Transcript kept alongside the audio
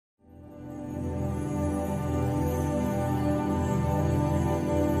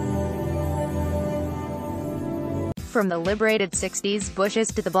From the liberated 60s bushes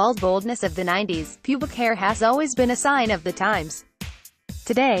to the bald boldness of the 90s, pubic hair has always been a sign of the times.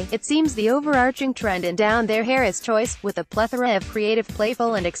 Today, it seems the overarching trend in down there hair is choice, with a plethora of creative,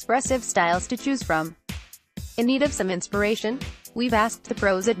 playful and expressive styles to choose from. In need of some inspiration? We've asked the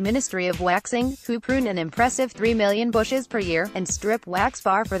pros at Ministry of Waxing, who prune an impressive 3 million bushes per year, and strip wax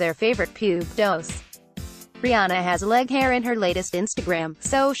bar for their favorite pube dose. Rihanna has leg hair in her latest Instagram,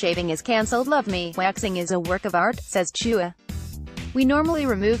 so shaving is cancelled. Love me. Waxing is a work of art, says Chua. We normally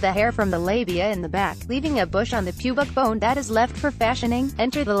remove the hair from the labia in the back, leaving a bush on the pubic bone that is left for fashioning.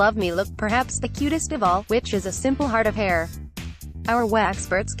 Enter the Love Me look, perhaps the cutest of all, which is a simple heart of hair. Our wax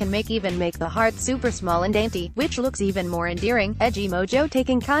experts can make the heart super small and dainty, which looks even more endearing. Edgy Mojo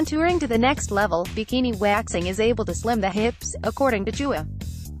taking contouring to the next level. Bikini waxing is able to slim the hips, according to Chua.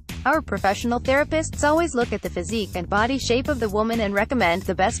 Our professional therapists always look at the physique and body shape of the woman and recommend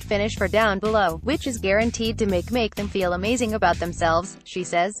the best finish for down below, which is guaranteed to make them feel amazing about themselves, she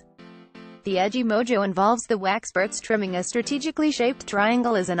says. The Edgy Mojo involves the waxperts trimming a strategically shaped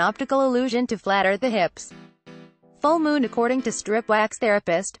triangle as an optical illusion to flatter the hips. Full moon. According to strip wax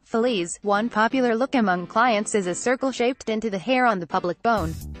therapist Feliz, one popular look among clients is a circle shaped into the hair on the pubic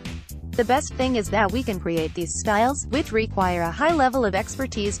bone. The best thing is that we can create these styles, which require a high level of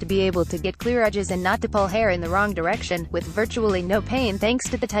expertise to be able to get clear edges and not to pull hair in the wrong direction, with virtually no pain thanks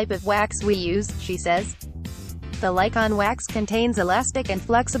to the type of wax we use, she says. The Lycon wax contains elastic and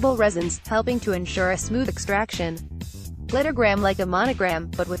flexible resins, helping to ensure a smooth extraction. Glittergram like a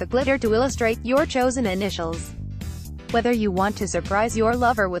monogram, but with a glitter to illustrate your chosen initials. Whether you want to surprise your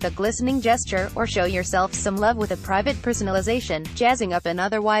lover with a glistening gesture, or show yourself some love with a private personalization, jazzing up an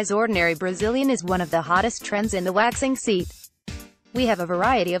otherwise ordinary Brazilian is one of the hottest trends in the waxing seat. We have a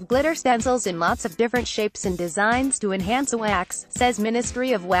variety of glitter stencils in lots of different shapes and designs to enhance a wax, says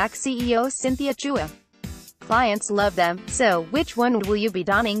Ministry of Wax CEO Cynthia Chua. Clients love them, so which one will you be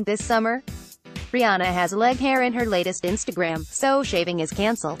donning this summer? Rihanna has leg hair in her latest Instagram, so shaving is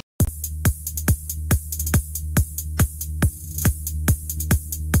cancelled.